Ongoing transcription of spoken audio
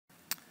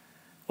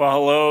Well,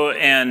 hello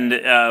and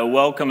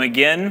welcome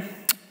again.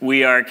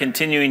 We are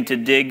continuing to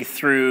dig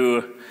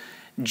through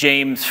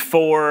James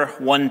 4,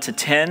 1 to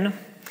 10.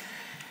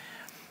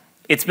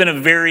 It's been a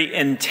very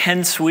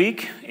intense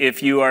week.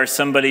 If you are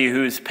somebody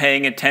who's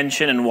paying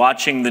attention and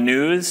watching the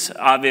news,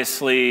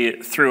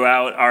 obviously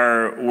throughout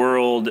our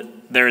world,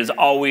 there is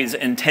always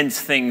intense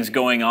things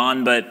going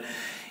on, but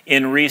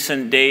in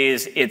recent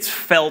days, it's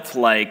felt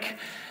like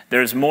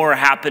there's more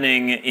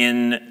happening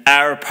in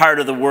our part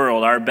of the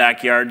world, our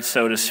backyard,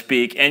 so to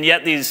speak. And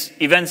yet these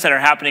events that are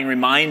happening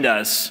remind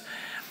us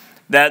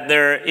that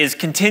there is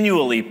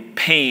continually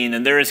pain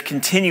and there is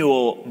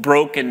continual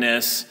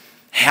brokenness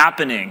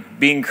happening,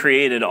 being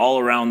created all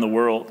around the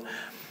world.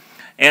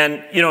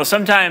 And, you know,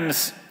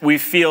 sometimes we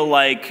feel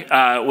like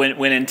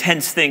when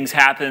intense things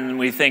happen,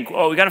 we think,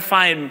 oh, we got to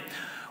find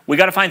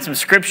some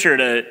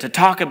scripture to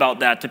talk about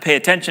that, to pay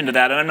attention to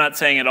that. And I'm not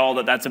saying at all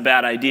that that's a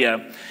bad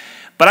idea.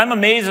 But I'm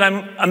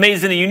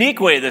amazed in a unique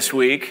way this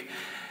week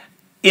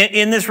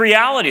in this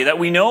reality that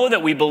we know,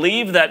 that we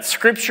believe that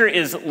Scripture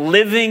is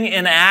living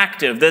and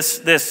active. This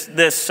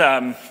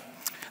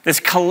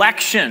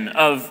collection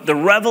of the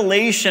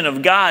revelation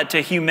of God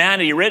to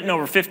humanity, written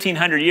over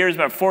 1,500 years,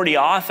 about 40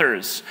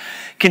 authors,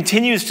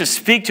 continues to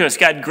speak to us.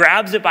 God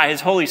grabs it by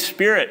His Holy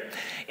Spirit.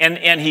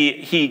 And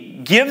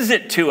he gives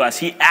it to us.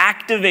 He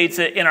activates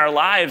it in our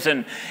lives.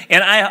 And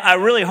I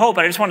really hope,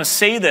 I just want to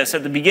say this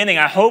at the beginning,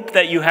 I hope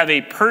that you have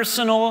a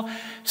personal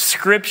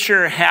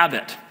scripture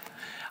habit.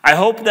 I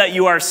hope that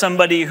you are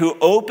somebody who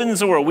opens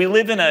the Word. We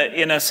live in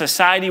a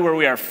society where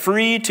we are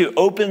free to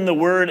open the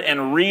Word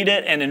and read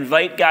it and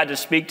invite God to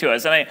speak to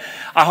us. And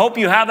I hope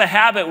you have a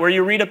habit where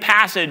you read a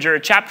passage or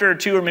a chapter or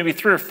two or maybe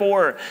 3 or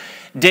 4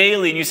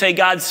 daily and you say,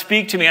 God,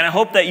 speak to me. And I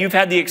hope that you've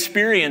had the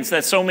experience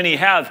that so many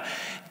have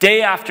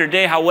day after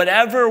day, how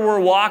whatever we're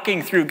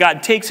walking through,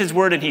 God takes His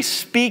Word and He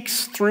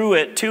speaks through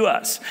it to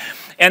us.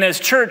 And as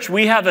church,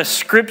 we have a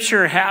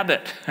scripture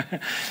habit.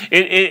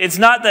 It's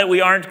not that we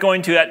aren't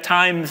going to at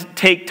times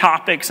take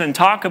topics and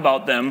talk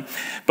about them,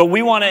 but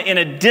we want to, in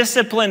a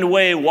disciplined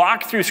way,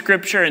 walk through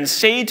Scripture and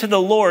say to the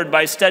Lord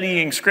by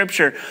studying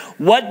Scripture,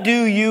 what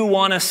do you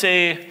want to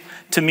say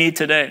to me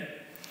today?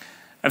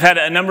 I've had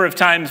a number of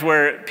times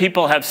where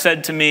people have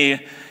said to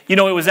me, you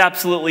know, it was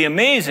absolutely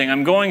amazing.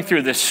 I'm going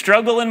through this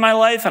struggle in my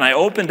life, and I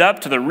opened up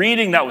to the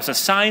reading that was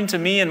assigned to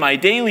me in my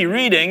daily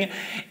reading,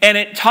 and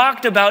it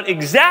talked about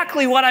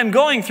exactly what I'm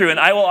going through. And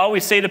I will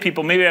always say to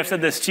people, maybe I've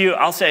said this to you,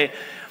 I'll say,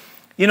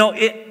 you know,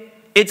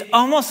 it's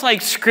almost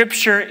like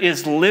Scripture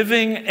is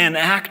living and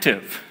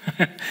active.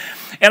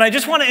 And I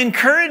just want to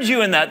encourage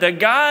you in that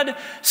God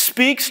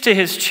speaks to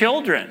His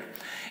children.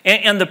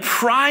 And the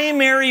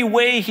primary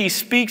way He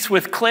speaks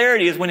with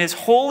clarity is when His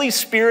Holy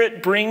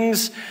Spirit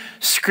brings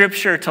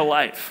Scripture to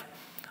life.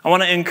 I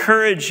want to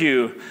encourage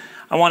you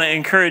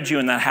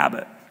in that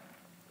habit.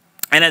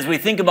 And as we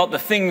think about the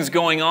things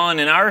going on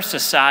in our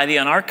society,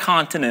 on our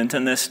continent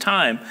in this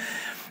time,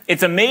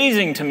 it's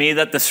amazing to me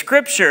that the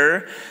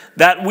Scripture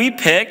that we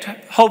picked,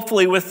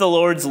 hopefully with the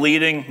Lord's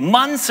leading,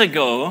 months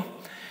ago,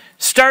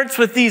 starts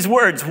with these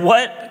words: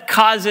 what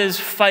causes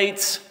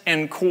fights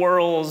and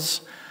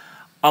quarrels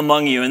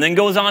among you? And then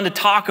goes on to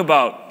talk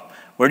about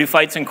where do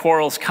fights and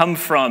quarrels come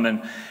from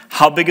and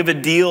how big of a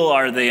deal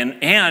are they?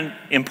 And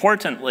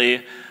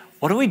importantly,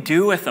 what do we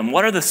do with them?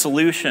 What are the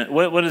solution?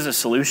 What is the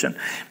solution?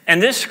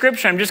 And this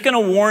scripture, I'm just going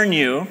to warn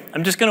you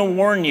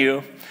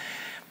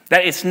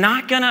that it's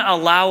not going to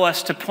allow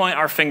us to point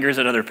our fingers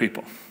at other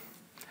people.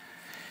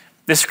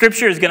 This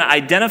scripture is going to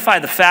identify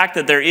the fact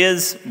that there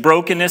is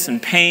brokenness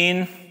and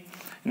pain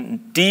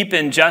and deep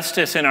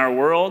injustice in our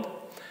world.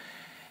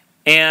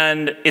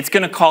 And it's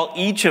going to call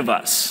each of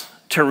us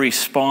to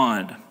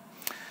respond.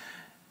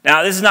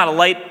 Now, this is not a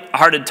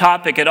light-hearted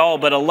topic at all,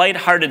 but a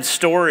light-hearted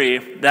story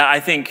that I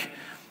think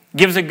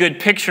gives a good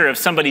picture of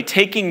somebody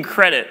taking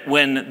credit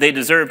when they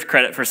deserved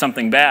credit for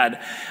something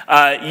bad.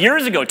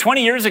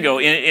 20 years ago,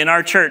 in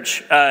our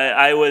church,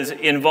 I was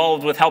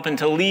involved with helping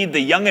to lead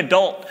the young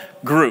adult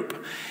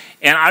group.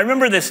 And I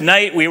remember this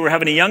night, we were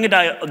having a young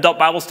adult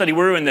Bible study.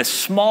 We were in this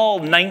small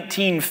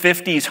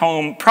 1950s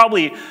home,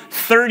 probably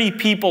 30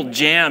 people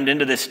jammed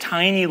into this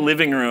tiny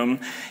living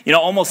room, you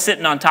know, almost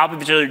sitting on top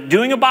of each other,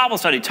 doing a Bible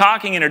study,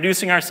 talking,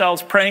 introducing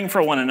ourselves, praying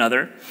for one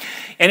another.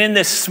 And in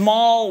this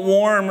small,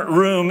 warm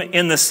room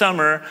in the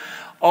summer,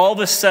 all of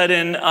a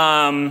sudden,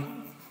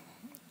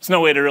 there's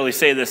no way to really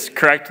say this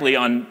correctly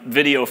on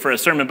video for a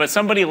sermon, but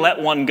somebody let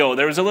one go.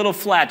 There was a little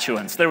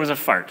flatulence. There was a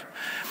fart.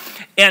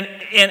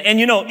 And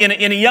you know,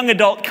 in a young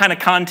adult kind of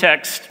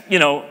context, you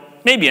know,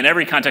 maybe in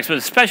every context, but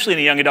especially in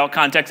a young adult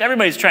context,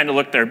 everybody's trying to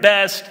look their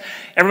best.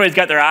 Everybody's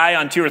got their eye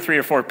on 2 or 3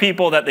 or 4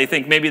 people that they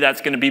think maybe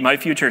that's going to be my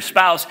future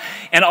spouse.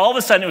 And all of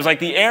a sudden, it was like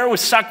the air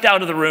was sucked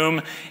out of the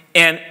room,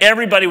 and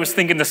everybody was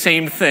thinking the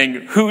same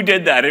thing. Who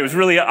did that? It was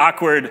really an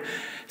awkward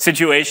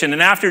situation.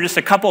 And after just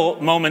a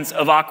couple moments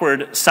of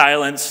awkward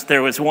silence,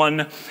 there was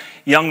one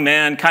young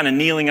man kind of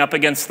kneeling up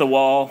against the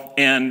wall,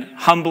 and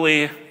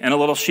humbly and a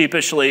little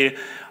sheepishly,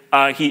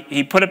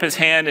 he put up his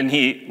hand and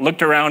he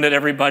looked around at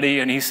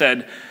everybody and he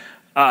said,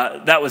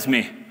 that was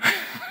me.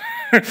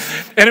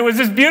 And it was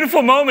this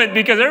beautiful moment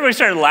because everybody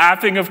started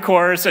laughing, of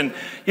course. And,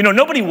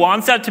 nobody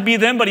wants that to be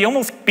them, but he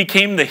almost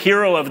became the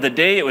hero of the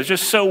day. It was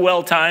just so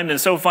well-timed and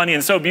so funny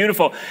and so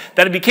beautiful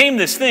that it became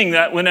this thing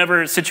that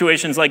whenever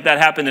situations like that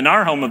happened in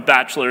our home of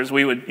bachelors,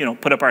 we would,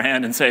 put up our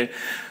hand and say,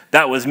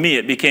 that was me.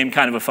 It became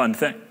kind of a fun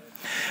thing.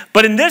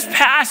 But in this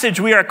passage,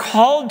 we are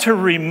called to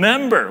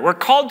remember. We're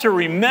called to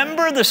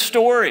remember the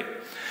story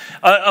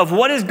of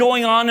what is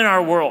going on in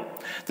our world.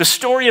 The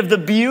story of the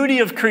beauty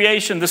of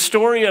creation, the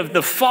story of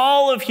the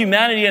fall of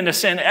humanity into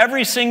sin,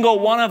 every single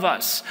one of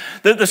us.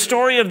 The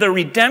story of the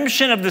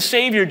redemption of the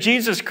Savior,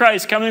 Jesus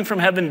Christ, coming from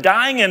heaven,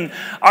 dying in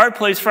our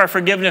place for our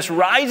forgiveness,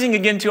 rising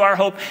again to our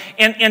hope,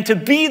 and to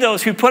be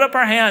those who put up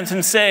our hands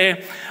and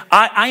say,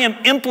 I am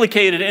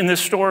implicated in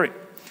this story.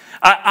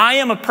 I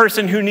am a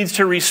person who needs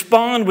to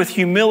respond with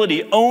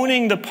humility,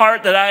 owning the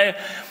part that I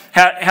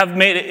have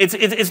made.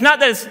 It's not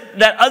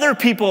that other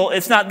people,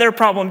 it's not their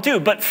problem too,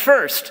 but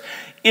first,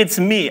 it's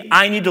me.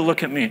 I need to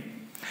look at me.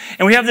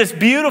 And we have this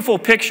beautiful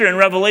picture in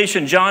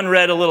Revelation. John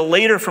read a little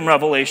later from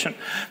Revelation.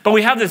 But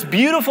we have this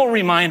beautiful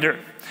reminder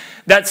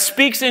that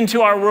speaks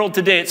into our world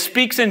today. It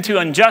speaks into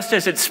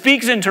injustice. It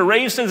speaks into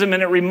racism.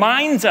 And it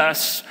reminds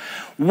us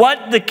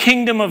what the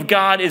kingdom of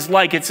God is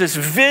like. It's this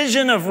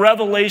vision of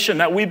Revelation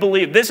that we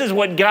believe. This is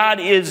what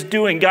God is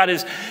doing. God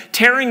is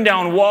tearing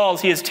down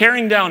walls. He is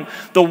tearing down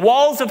the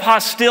walls of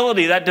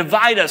hostility that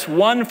divide us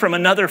one from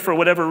another for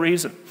whatever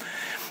reason.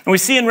 And we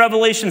see in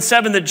Revelation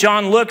 7 that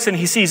John looks and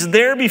he sees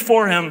there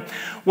before him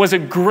was a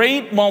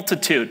great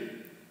multitude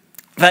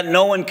that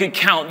no one could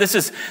count. This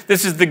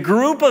is the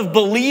group of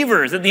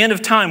believers at the end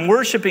of time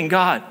worshiping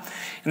God.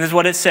 And this is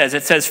what it says.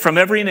 It says, from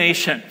every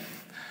nation,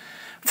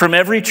 from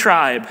every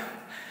tribe,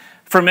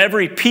 from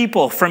every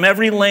people, from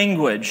every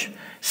language,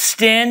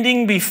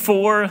 standing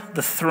before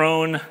the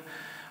throne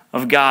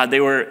of God. They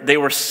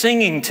were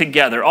singing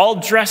together, all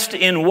dressed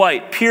in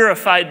white,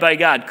 purified by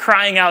God,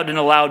 crying out in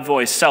a loud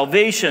voice,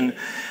 salvation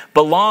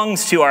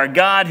belongs to our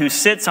God who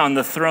sits on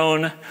the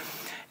throne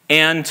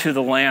and to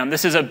the Lamb.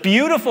 This is a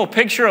beautiful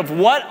picture of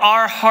what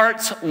our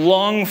hearts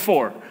long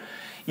for.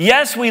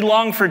 Yes, we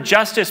long for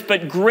justice,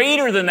 but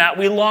greater than that,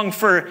 we long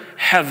for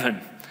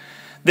heaven.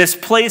 This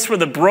place where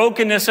the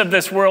brokenness of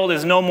this world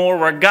is no more,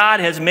 where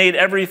God has made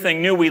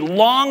everything new. We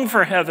long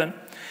for heaven,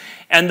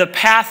 and the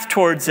path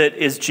towards it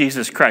is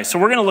Jesus Christ. So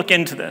we're going to look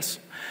into this.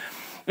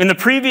 In the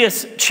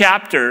previous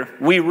chapter,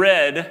 we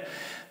read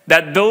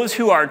that those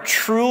who are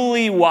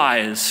truly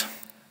wise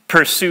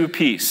pursue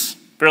peace.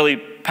 Really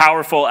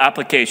powerful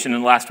application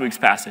in last week's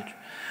passage.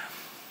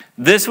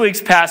 This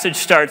week's passage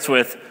starts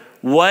with,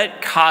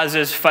 what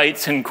causes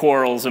fights and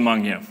quarrels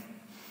among you?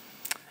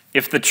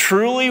 If the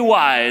truly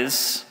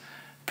wise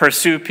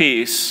pursue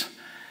peace,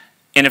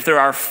 and if there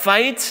are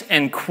fights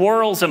and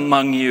quarrels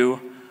among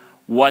you,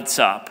 what's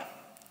up?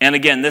 And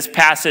again, this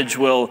passage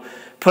will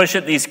push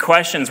at these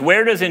questions.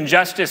 Where does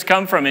injustice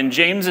come from? In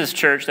James's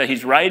church that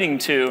he's writing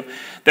to,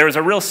 there was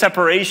a real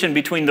separation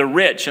between the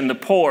rich and the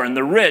poor, and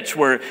the rich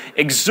were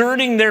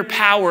exerting their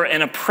power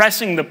and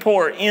oppressing the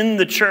poor in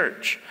the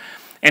church.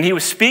 And he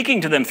was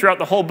speaking to them throughout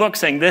the whole book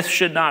saying, this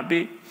should not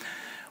be.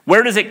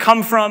 Where does it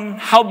come from?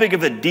 How big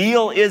of a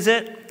deal is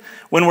it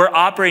when we're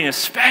operating,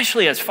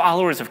 especially as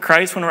followers of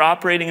Christ, when we're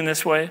operating in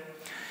this way?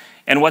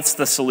 And what's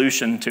the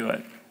solution to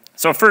it?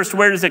 So first,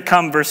 where does it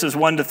come? Verses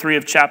 1 to 3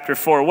 of chapter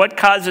 4. What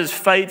causes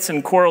fights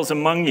and quarrels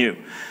among you?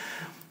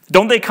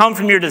 Don't they come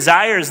from your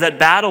desires that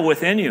battle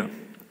within you?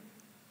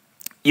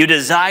 You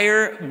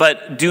desire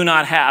but do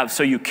not have,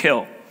 so you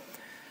kill.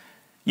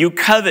 You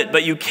covet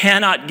but you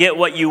cannot get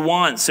what you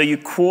want, so you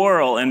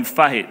quarrel and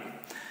fight.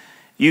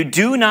 You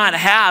do not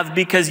have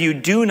because you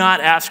do not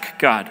ask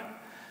God.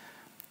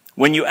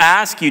 When you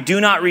ask, you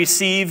do not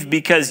receive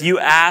because you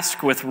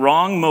ask with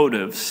wrong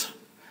motives,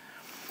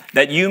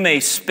 that you may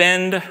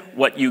spend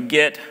what you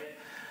get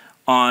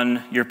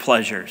on your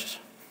pleasures.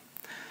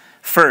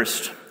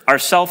 First, our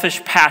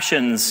selfish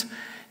passions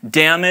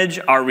damage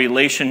our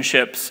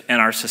relationships and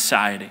our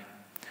society.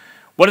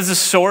 What is the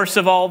source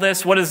of all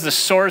this? What is the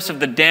source of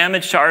the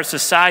damage to our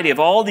society, of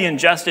all the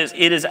injustice?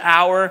 It is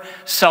our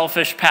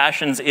selfish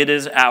passions. It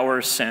is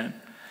our sin.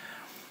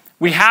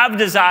 We have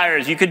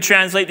desires. You could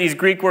translate these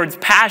Greek words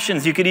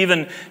passions. You could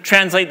even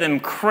translate them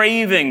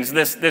cravings,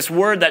 this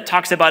word that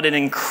talks about an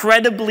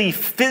incredibly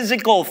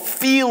physical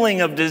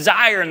feeling of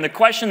desire. And the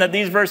question that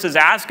these verses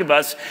ask of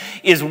us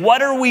is,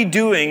 what are we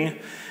doing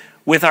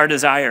with our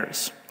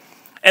desires?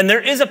 And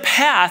there is a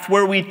path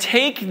where we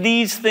take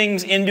these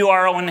things into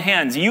our own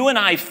hands. You and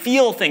I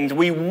feel things,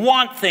 we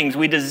want things,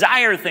 we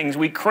desire things,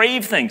 we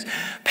crave things.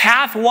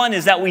 Path one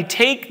is that we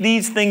take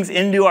these things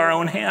into our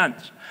own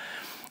hands.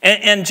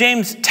 And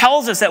James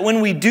tells us that when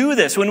we do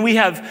this, when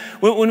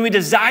we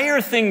desire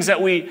things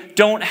that we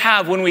don't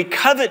have, when we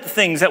covet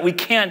things that we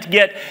can't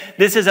get,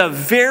 this is a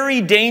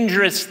very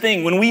dangerous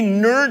thing. When we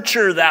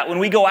nurture that, when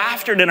we go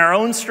after it in our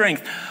own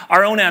strength,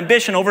 our own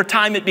ambition, over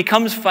time it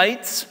becomes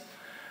fights.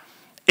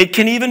 It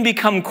can even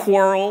become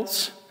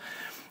quarrels.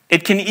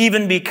 It can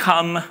even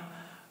become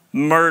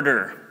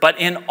murder. But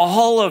in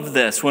all of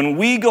this, when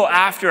we go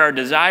after our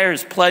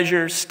desires,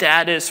 pleasure,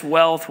 status,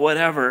 wealth,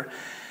 whatever,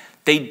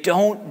 they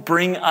don't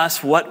bring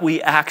us what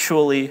we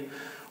actually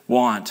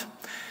want.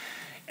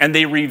 And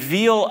they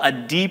reveal a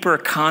deeper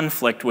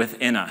conflict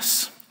within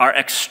us. Our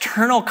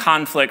external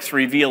conflicts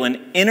reveal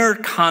an inner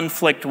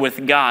conflict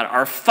with God.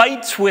 Our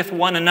fights with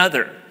one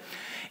another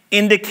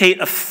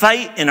indicate a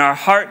fight in our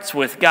hearts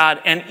with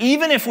God. And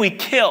even if we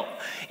kill,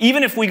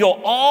 even if we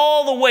go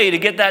all the way to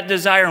get that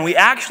desire and we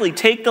actually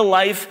take the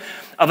life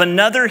of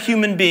another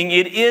human being,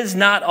 it is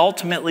not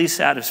ultimately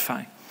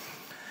satisfying.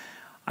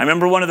 I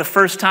remember one of the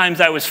first times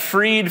I was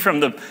freed from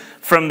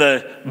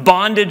the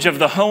bondage of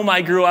the home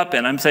I grew up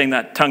in. I'm saying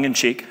that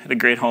tongue-in-cheek, the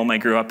great home I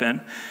grew up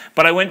in.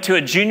 But I went to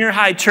a junior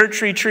high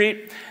church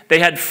retreat. They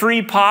had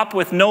free pop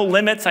with no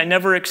limits. I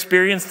never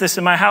experienced this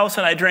in my house,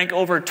 and I drank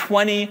over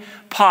 20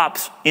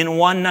 pops in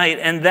one night.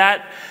 And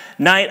that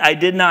night I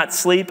did not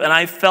sleep, and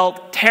I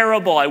felt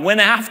terrible. I went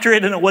after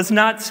it, and it was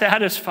not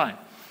satisfying.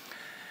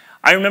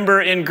 I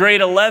remember in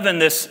grade 11,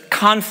 this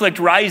conflict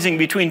rising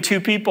between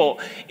two people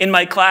in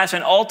my class,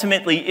 and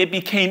ultimately it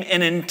became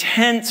an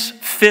intense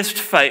fist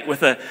fight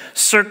with a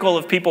circle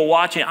of people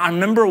watching. I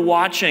remember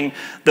watching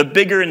the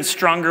bigger and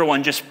stronger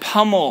one just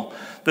pummel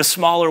the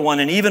smaller one,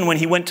 and even when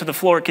he went to the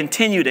floor,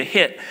 continue to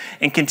hit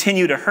and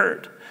continue to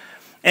hurt.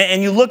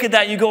 And you look at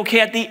that, you go, okay,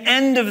 at the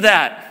end of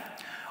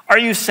that, are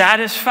you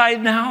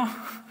satisfied now?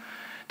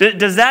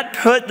 Does that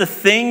put the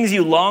things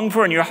you long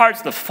for in your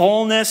hearts, the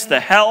fullness, the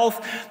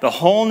health, the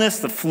wholeness,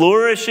 the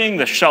flourishing,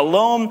 the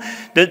shalom,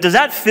 does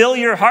that fill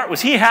your heart?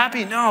 Was he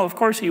happy? No, of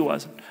course he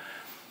wasn't.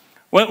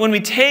 When we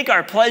take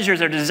our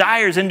pleasures, our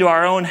desires into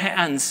our own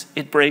hands,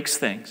 it breaks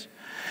things.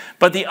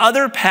 But the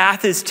other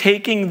path is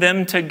taking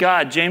them to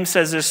God. James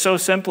says this so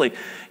simply.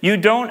 You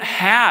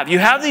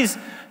have these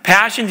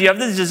passions, you have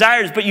these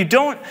desires, but you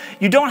don't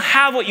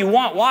have what you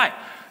want. Why?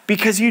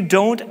 Because you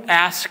don't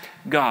ask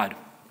God.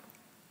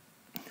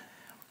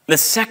 The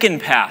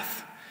second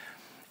path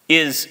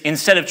is,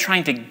 instead of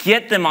trying to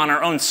get them on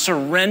our own,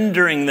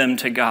 surrendering them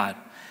to God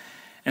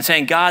and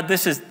saying, God,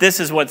 this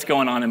is what's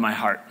going on in my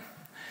heart.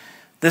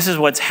 This is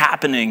what's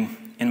happening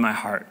in my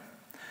heart.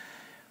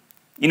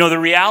 You know, the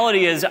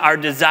reality is our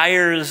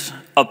desires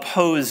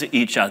oppose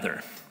each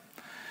other.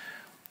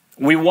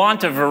 We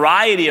want a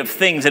variety of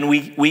things, and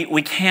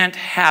we can't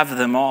have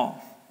them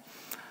all.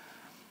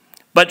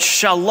 But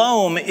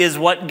shalom is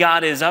what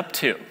God is up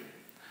to.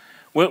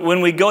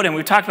 When we go to him,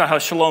 we've talked about how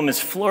shalom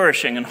is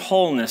flourishing and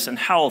wholeness and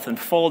health and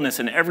fullness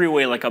in every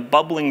way, like a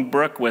bubbling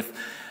brook with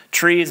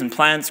trees and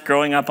plants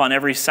growing up on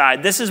every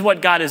side. This is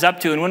what God is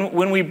up to. And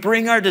when we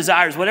bring our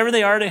desires, whatever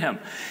they are, to him,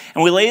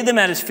 and we lay them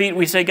at his feet,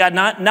 we say, God,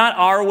 not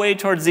our way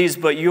towards these,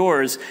 but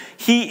yours.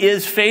 He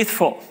is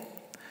faithful.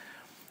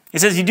 He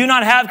says, you do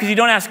not have because you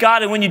don't ask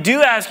God. And when you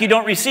do ask, you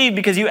don't receive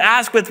because you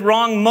ask with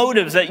wrong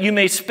motives, that you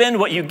may spend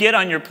what you get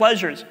on your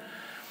pleasures.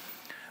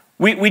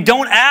 We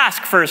don't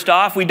ask, first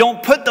off. We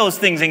don't put those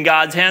things in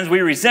God's hands.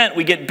 We resent,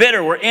 we get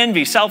bitter, we're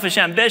envy, selfish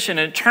ambition,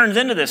 and it turns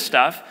into this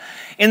stuff.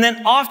 And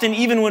then often,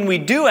 even when we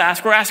do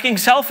ask, we're asking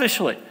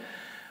selfishly.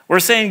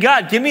 We're saying,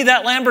 God, give me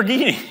that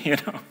Lamborghini, you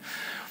know.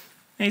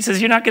 And he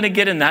says, you're not going to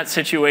get in that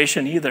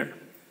situation either.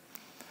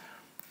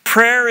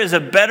 Prayer is a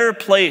better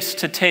place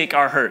to take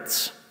our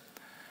hurts.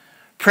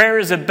 Prayer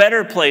is a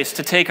better place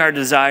to take our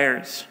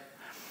desires.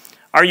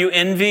 Are you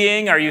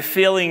envying? Are you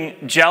feeling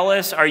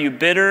jealous? Are you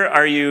bitter?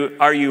 Are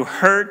you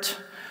hurt?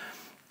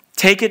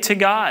 Take it to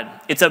God.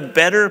 It's a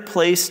better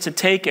place to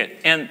take it.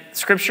 And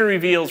Scripture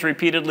reveals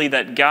repeatedly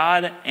that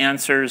God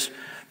answers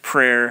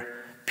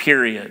prayer,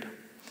 period.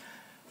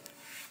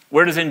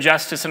 Where does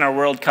injustice in our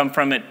world come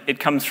from? It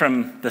comes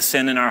from the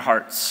sin in our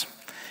hearts.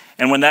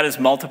 And when that is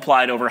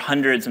multiplied over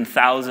hundreds and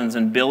thousands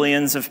and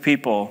billions of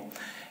people,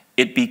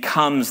 it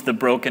becomes the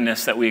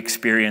brokenness that we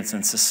experience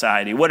in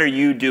society. What are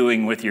you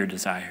doing with your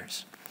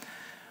desires?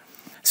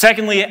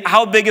 Secondly,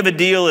 how big of a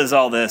deal is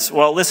all this?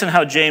 Well, listen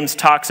how James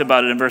talks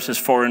about it in verses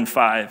 4 and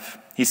 5.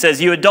 He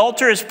says, you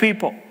adulterous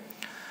people,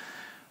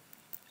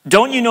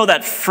 don't you know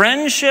that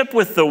friendship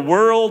with the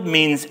world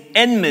means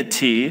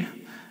enmity?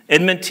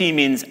 Enmity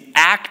means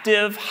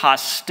active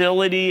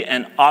hostility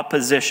and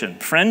opposition.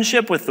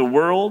 Friendship with the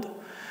world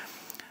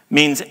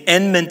means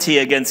enmity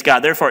against God.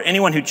 Therefore,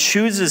 anyone who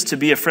chooses to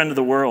be a friend of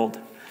the world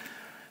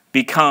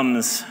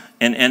becomes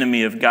an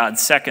enemy of God.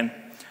 Second,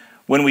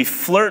 when we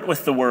flirt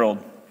with the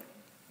world,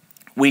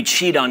 we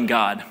cheat on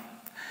God.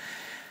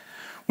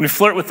 When we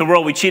flirt with the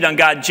world, we cheat on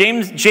God.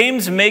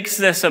 James makes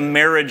this a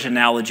marriage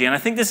analogy, and I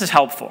think this is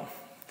helpful.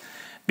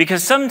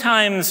 Because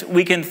sometimes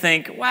we can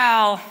think,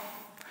 well,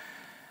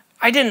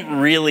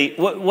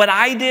 what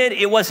I did,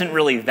 it wasn't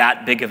really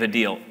that big of a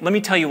deal. Let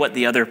me tell you what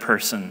the other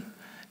person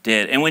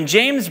did. And when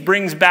James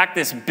brings back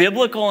this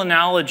biblical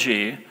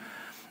analogy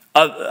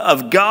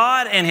of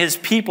God and his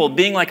people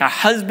being like a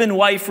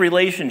husband-wife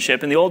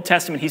relationship, in the Old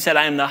Testament, he said,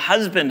 I am the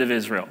husband of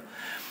Israel.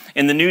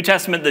 In the New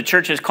Testament, the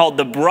church is called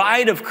the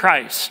bride of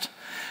Christ.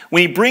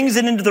 When he brings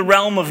it into the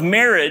realm of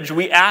marriage,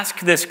 we ask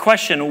this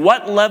question,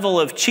 what level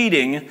of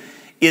cheating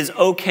is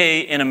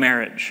okay in a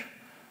marriage?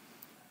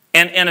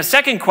 And a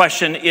second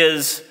question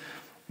is,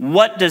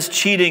 what does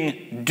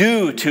cheating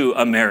do to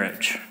a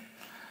marriage?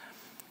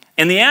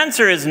 And the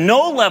answer is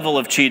no level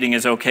of cheating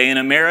is okay in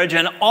a marriage,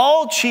 and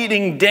all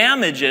cheating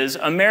damages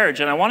a marriage.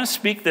 And I want to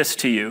speak this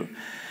to you,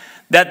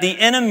 that the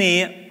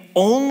enemy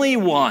only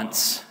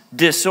wants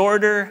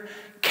disorder,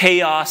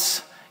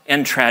 chaos,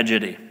 and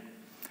tragedy.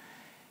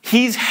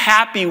 He's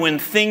happy when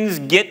things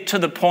get to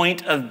the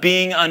point of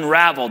being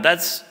unraveled.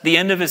 That's the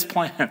end of his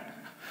plan.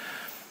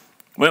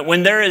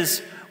 When there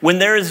is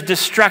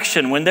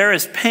destruction, when there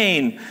is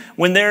pain,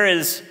 when there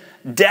is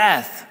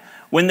death,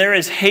 when there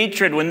is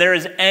hatred, when there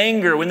is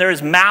anger, when there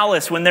is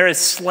malice, when there is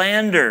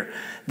slander,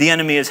 the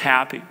enemy is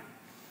happy.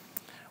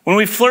 When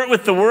we flirt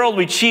with the world,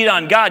 we cheat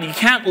on God. You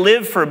can't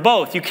live for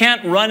both. You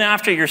can't run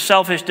after your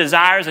selfish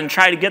desires and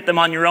try to get them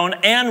on your own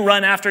and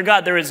run after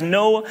God. There is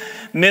no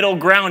middle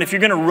ground. If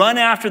you're going to run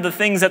after the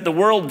things that the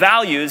world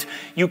values,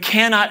 you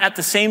cannot at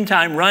the same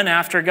time run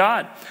after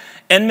God.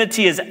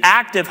 Enmity is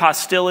active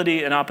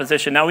hostility and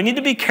opposition. Now, we need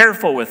to be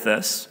careful with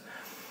this.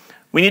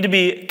 We need to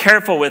be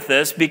careful with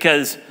this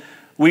because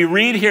we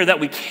read here that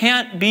we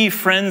can't be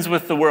friends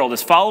with the world.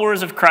 As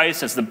followers of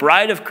Christ, as the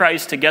bride of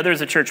Christ, together as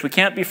a church, we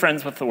can't be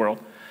friends with the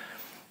world.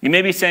 You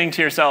may be saying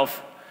to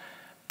yourself,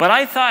 but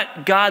I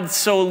thought God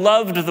so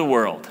loved the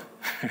world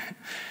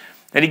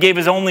that he gave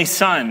his only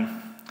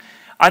son.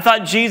 I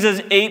thought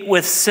Jesus ate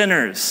with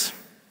sinners.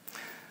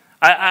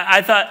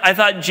 I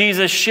thought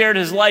Jesus shared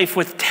his life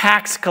with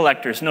tax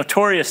collectors,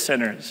 notorious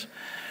sinners.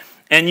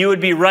 And you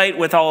would be right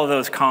with all of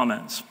those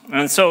comments.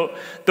 And so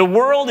the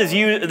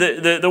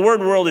word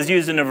world is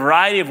used in a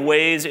variety of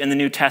ways in the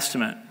New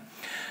Testament.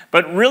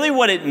 But really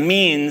what it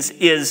means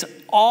is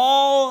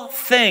all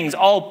things,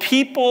 all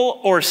people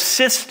or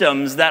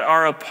systems that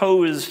are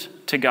opposed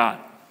to God.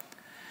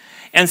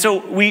 And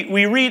so if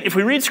we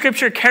read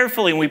Scripture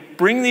carefully and we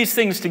bring these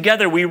things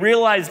together, we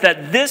realize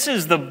that this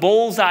is the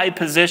bullseye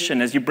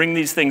position as you bring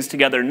these things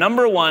together.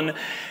 Number one,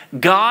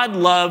 God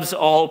loves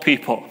all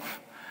people.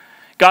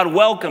 God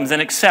welcomes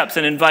and accepts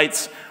and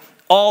invites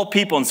all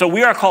people. And so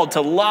we are called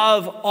to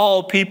love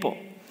all people.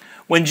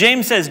 When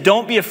James says,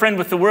 don't be a friend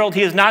with the world,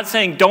 he is not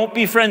saying, don't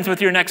be friends with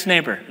your next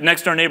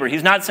door neighbor.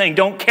 He's not saying,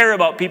 don't care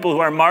about people who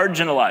are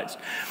marginalized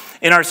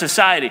in our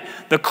society.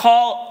 The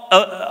call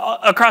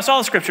across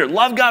all Scripture,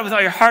 love God with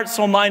all your heart,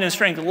 soul, mind, and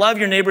strength. Love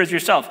your neighbor as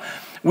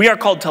yourself. We are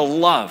called to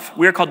love.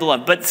 We are called to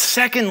love. But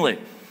secondly,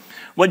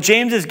 what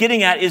James is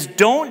getting at is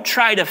don't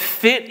try to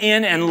fit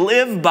in and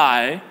live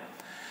by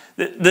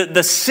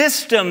the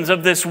systems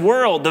of this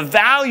world, the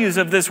values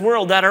of this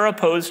world that are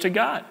opposed to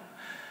God.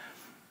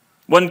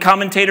 One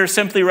commentator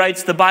simply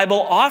writes, the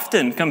Bible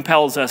often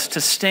compels us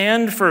to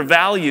stand for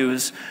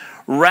values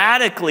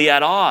radically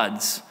at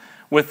odds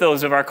with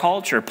those of our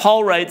culture.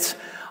 Paul writes,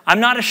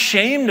 I'm not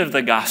ashamed of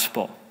the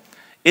gospel.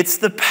 It's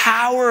the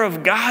power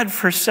of God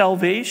for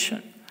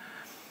salvation.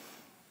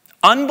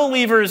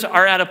 Unbelievers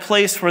are at a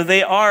place where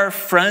they are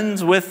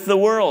friends with the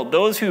world,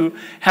 those who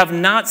have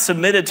not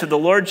submitted to the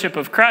lordship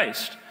of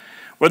Christ,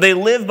 where they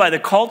live by the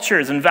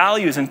cultures and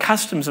values and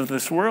customs of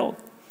this world.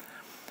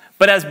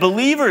 But as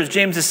believers,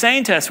 James is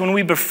saying to us, when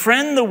we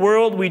befriend the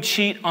world, we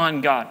cheat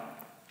on God.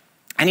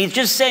 And he's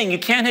just saying you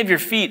can't have your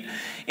feet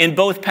in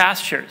both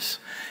pastures.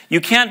 You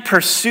can't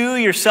pursue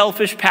your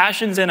selfish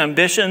passions and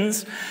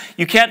ambitions.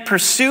 You can't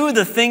pursue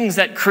the things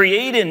that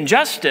create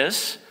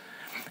injustice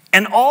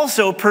and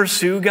also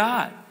pursue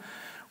God.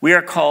 We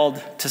are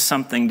called to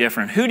something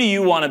different. Who do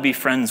you want to be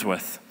friends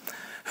with?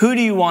 Who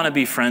do you want to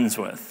be friends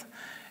with?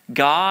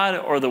 God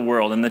or the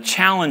world? And the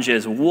challenge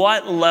is,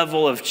 what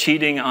level of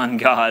cheating on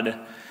God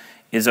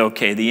is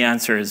okay? The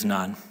answer is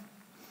none.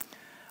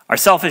 Our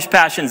selfish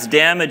passions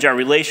damage our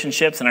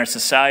relationships and our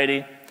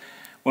society.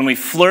 When we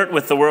flirt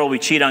with the world, we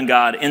cheat on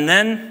God. And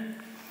then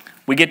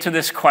we get to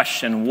this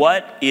question,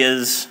 what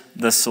is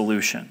the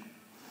solution?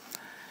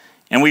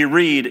 And we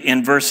read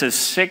in verses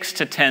 6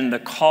 to 10 the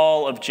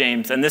call of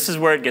James. And this is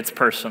where it gets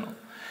personal.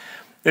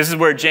 This is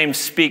where James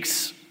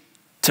speaks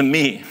to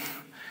me.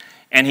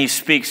 And he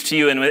speaks to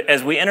you. And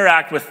as we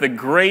interact with the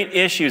great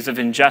issues of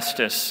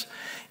injustice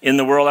in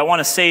the world, I want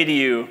to say to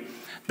you,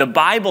 the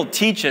Bible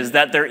teaches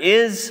that there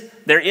is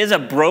a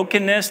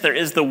brokenness, there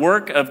is the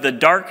work of the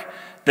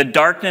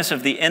darkness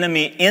of the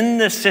enemy in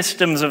the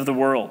systems of the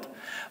world.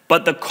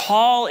 But the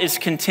call is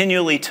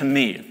continually to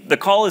me. The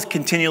call is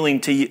continually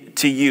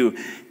to you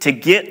to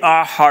get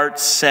our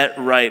hearts set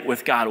right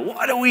with God.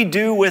 What do we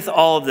do with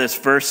all of this?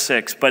 Verse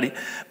 6,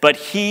 but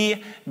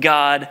he,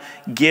 God,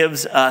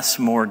 gives us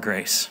more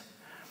grace.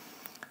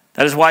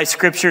 That is why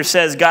Scripture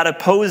says God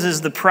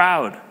opposes the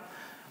proud,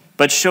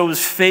 but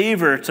shows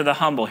favor to the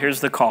humble.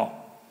 Here's the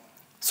call.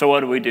 So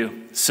what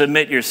do?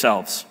 Submit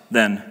yourselves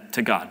then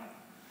to God.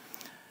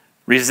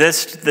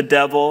 Resist the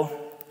devil,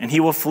 and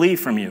he will flee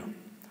from you.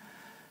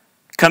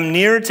 Come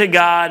near to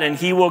God, and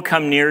he will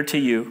come near to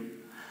you.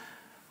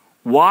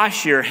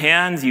 Wash your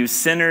hands, you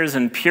sinners,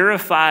 and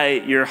purify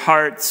your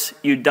hearts,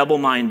 you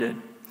double-minded.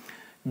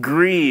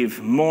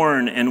 Grieve,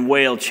 mourn, and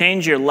wail.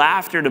 Change your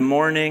laughter to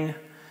mourning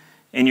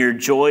and your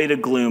joy to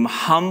gloom.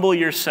 Humble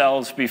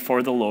yourselves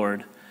before the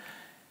Lord,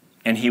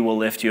 and he will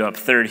lift you up.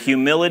 Third,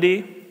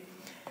 humility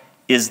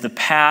is the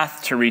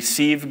path to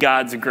receive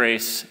God's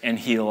grace and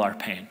heal our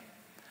pain.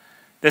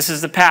 This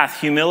is the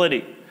path,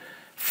 humility.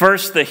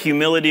 First, the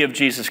humility of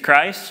Jesus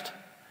Christ,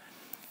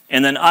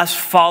 and then us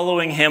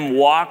following him,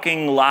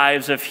 walking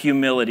lives of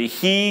humility.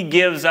 He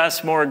gives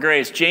us more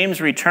grace.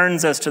 James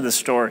returns us to the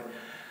story.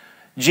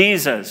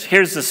 Jesus,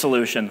 here's the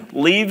solution,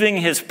 leaving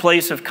his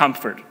place of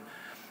comfort,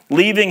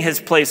 leaving his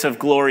place of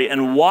glory,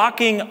 and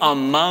walking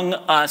among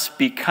us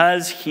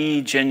because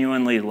he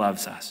genuinely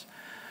loves us.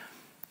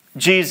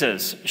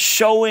 Jesus,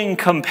 showing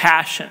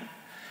compassion,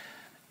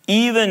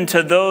 even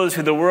to those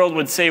who the world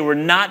would say were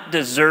not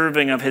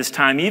deserving of his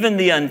time, even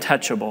the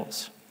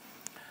untouchables.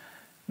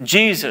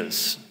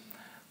 Jesus,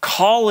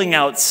 calling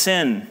out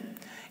sin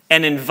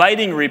and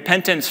inviting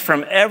repentance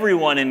from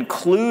everyone,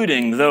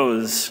 including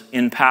those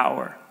in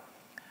power.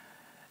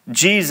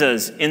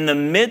 Jesus, in the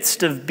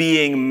midst of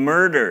being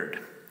murdered,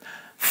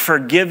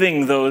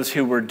 forgiving those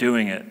who were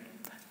doing it,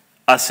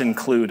 us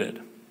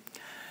included.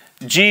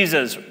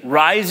 Jesus,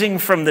 rising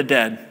from the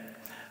dead,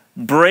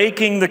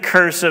 breaking the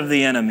curse of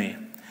the enemy,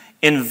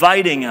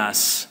 inviting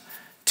us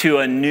to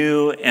a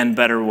new and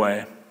better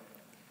way.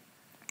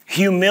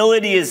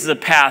 Humility is the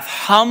path,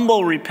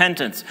 humble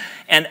repentance,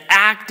 and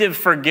active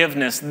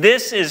forgiveness.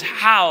 This is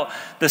how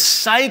the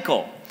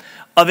cycle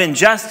of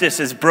injustice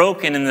is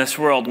broken in this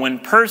world, when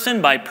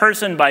person by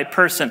person by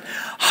person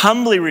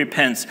humbly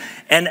repents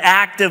and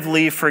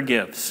actively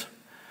forgives.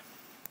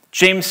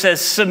 James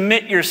says,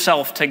 submit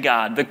yourself to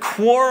God. The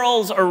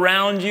quarrels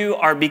around you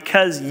are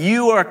because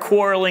you are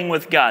quarreling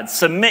with God.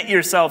 Submit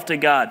yourself to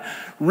God.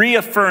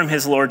 Reaffirm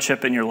his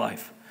lordship in your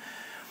life.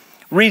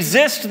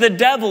 Resist the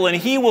devil and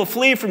he will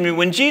flee from you.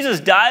 When Jesus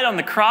died on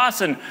the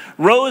cross and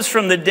rose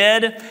from the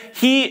dead,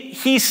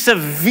 he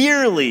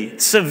severely,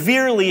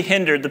 severely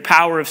hindered the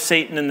power of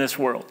Satan in this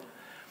world.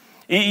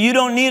 You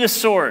don't need a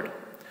sword.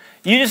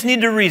 You just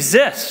need to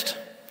resist.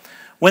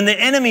 When the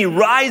enemy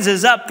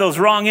rises up those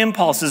wrong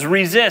impulses,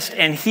 resist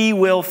and he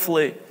will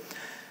flee.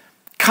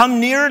 Come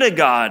near to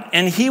God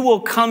and he will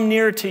come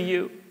near to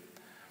you.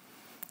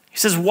 He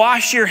says,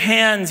 wash your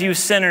hands, you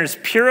sinners.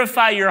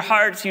 Purify your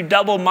hearts, you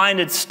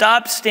double-minded.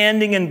 Stop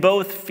standing in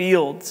both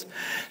fields.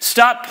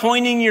 Stop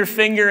pointing your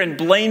finger and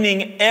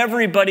blaming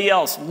everybody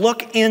else.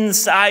 Look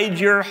inside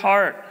your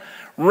heart.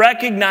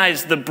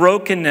 Recognize the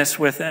brokenness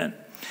within.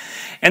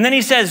 And then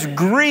he says,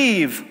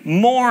 grieve,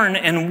 mourn,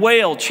 and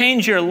wail.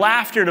 Change your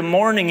laughter to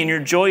mourning and your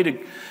joy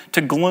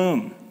to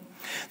gloom.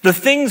 The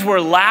things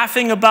we're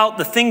laughing about,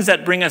 the things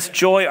that bring us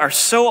joy, are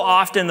so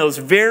often those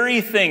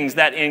very things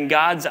that in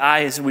God's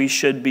eyes we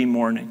should be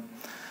mourning.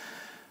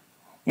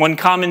 One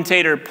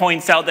commentator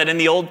points out that in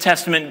the Old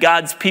Testament,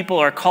 God's people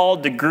are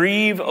called to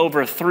grieve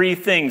over three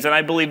things, and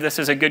I believe this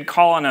is a good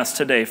call on us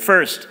today.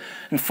 First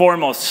and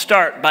foremost,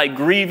 start by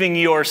grieving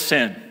your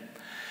sin.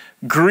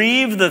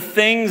 Grieve the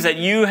things that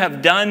you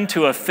have done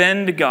to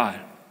offend God.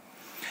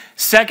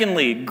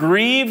 Secondly,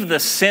 grieve the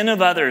sin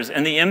of others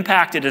and the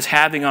impact it is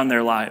having on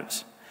their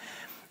lives.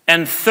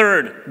 And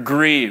third,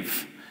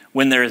 grieve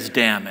when there is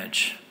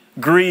damage.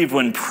 Grieve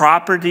when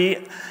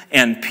property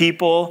and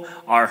people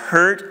are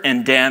hurt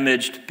and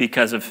damaged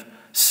because of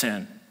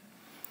sin.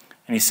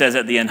 And he says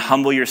at the end,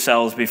 humble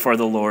yourselves before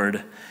the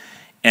Lord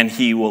and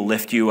he will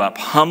lift you up.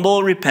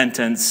 Humble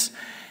repentance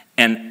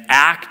and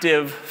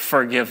active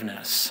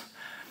forgiveness.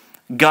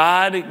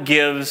 God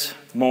gives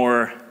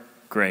more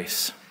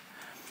grace.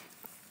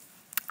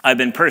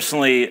 I've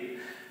personally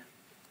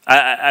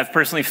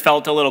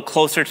felt a little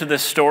closer to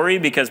this story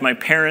because my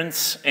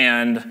parents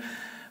and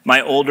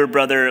my older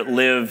brother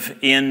live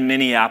in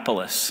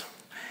Minneapolis.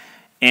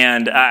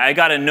 And I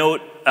got a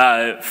note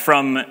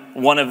from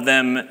one of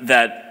them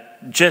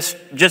that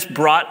just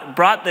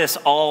brought this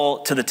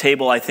all to the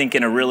table, I think,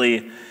 in a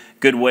really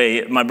good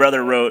way. My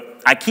brother wrote,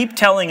 I keep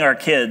telling our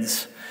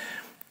kids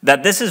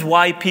that this is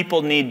why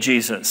people need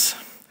Jesus.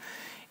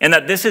 And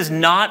that this is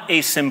not a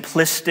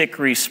simplistic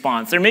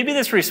response. There may be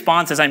this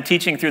response as I'm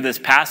teaching through this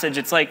passage.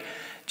 It's like,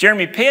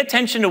 Jeremy, pay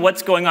attention to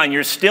what's going on.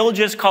 You're still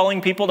just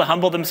calling people to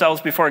humble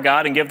themselves before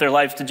God and give their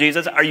lives to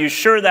Jesus. Are you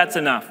sure that's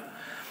enough?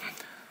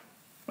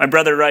 My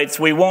brother writes,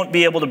 we won't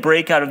be able to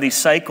break out of these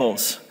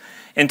cycles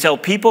until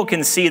people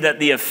can see that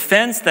the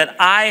offense that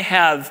I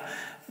have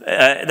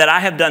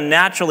done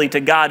naturally to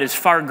God is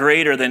far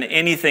greater than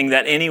anything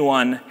that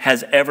anyone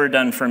has ever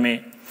done for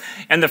me.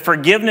 And the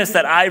forgiveness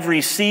that I've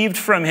received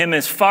from him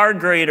is far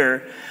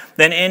greater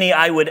than any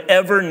I would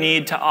ever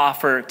need to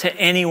offer to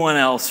anyone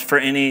else for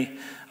any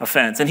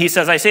offense. And he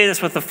says, I say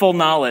this with the full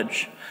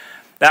knowledge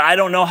that I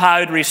don't know how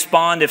I'd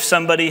respond if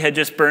somebody had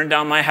just burned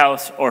down my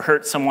house or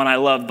hurt someone I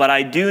love. But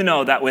I do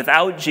know that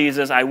without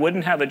Jesus, I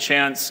wouldn't have a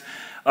chance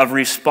of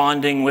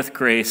responding with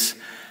grace.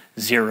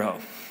 Zero.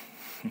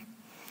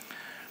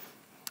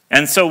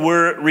 And so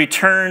we're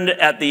returned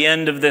at the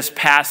end of this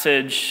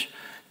passage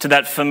to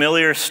that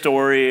familiar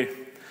story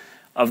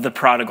of the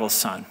prodigal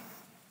son.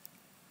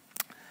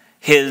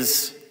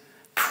 His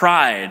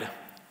pride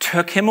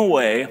took him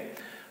away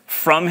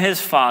from his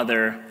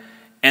father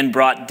and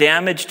brought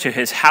damage to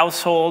his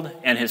household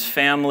and his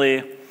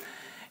family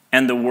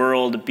and the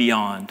world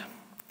beyond.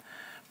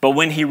 But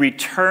when he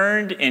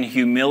returned in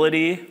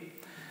humility,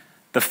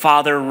 the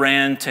Father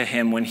ran to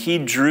him. When he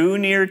drew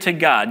near to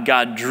God,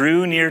 God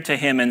drew near to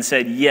him and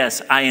said,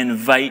 yes, I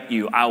invite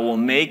you. I will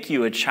make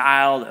you a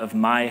child of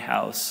my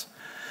house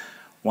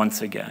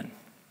once again.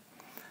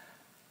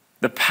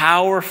 The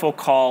powerful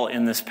call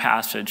in this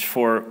passage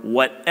for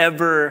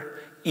whatever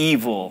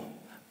evil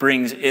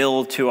brings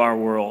ill to our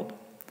world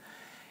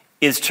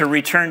is to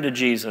return to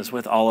Jesus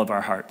with all of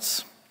our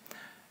hearts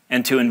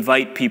and to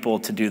invite people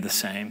to do the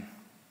same.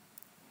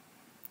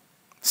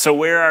 So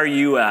where are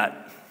you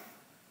at?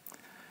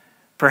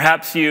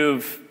 Perhaps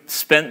you've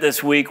spent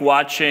this week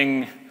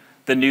watching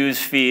the news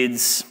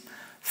feeds,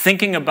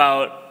 thinking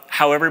about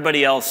how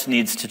everybody else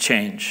needs to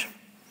change.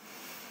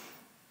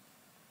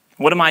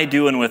 What am I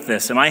doing with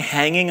this? Am I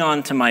hanging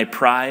on to my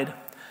pride,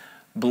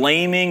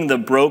 blaming the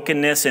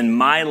brokenness in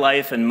my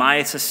life and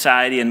my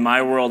society and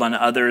my world on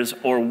others?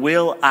 Or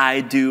will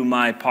I do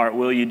my part?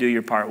 Will you do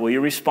your part? Will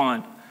you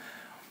respond?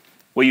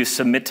 Will you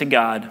submit to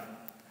God?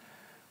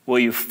 Will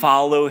you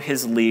follow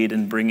his lead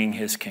in bringing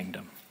his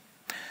kingdom?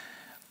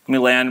 Let me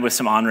land with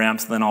some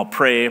on-ramps, and then I'll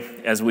pray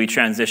as we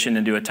transition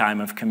into a time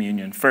of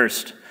communion.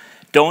 First,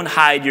 don't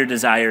hide your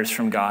desires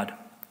from God.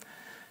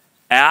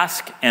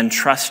 Ask and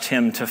trust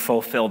him to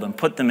fulfill them.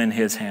 Put them in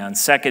his hands.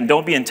 Second,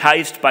 don't be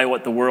enticed by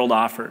what the world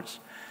offers.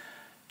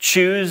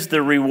 Choose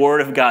the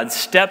reward of God.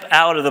 Step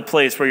out of the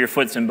place where your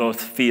foot's in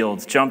both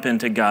fields. Jump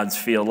into God's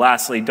field.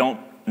 Lastly, don't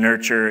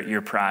nurture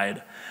your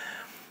pride.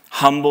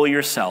 Humble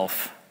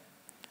yourself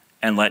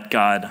and let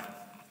God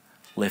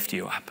lift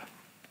you up.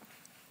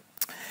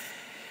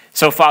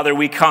 So, Father,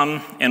 we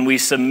come and we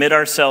submit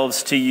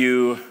ourselves to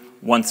you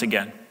once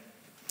again.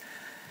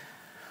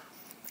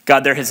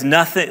 God, there's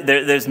nothing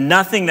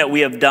that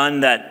we have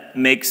done that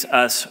makes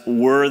us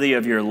worthy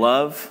of your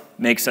love,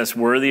 makes us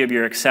worthy of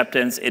your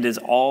acceptance. It is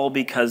all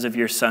because of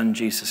your Son,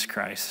 Jesus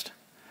Christ.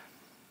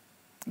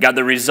 God,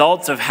 the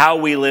results of how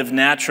we live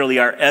naturally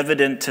are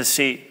evident to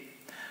see.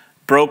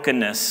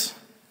 Brokenness,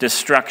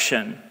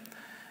 destruction,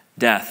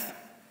 death.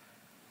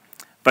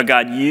 But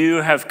God, you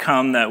have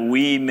come that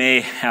we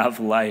may have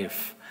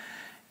life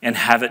and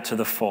have it to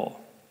the full.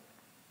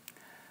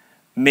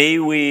 May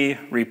we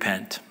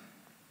repent.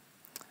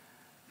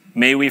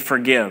 May we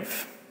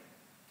forgive.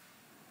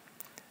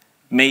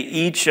 May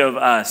each of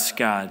us,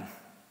 God,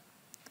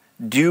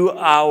 do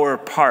our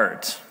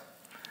part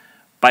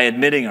by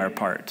admitting our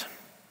part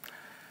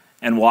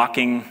and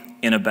walking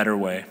in a better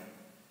way.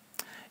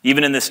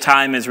 Even in this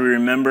time as we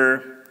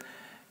remember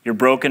your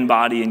broken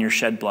body and your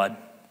shed blood.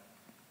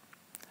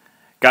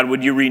 God,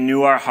 would you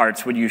renew our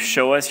hearts? Would you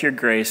show us your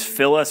grace,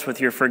 fill us with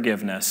your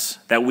forgiveness,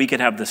 that we could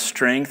have the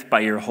strength by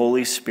your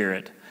Holy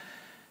Spirit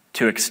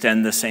to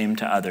extend the same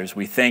to others.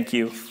 We thank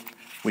you.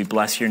 We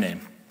bless your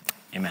name.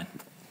 Amen.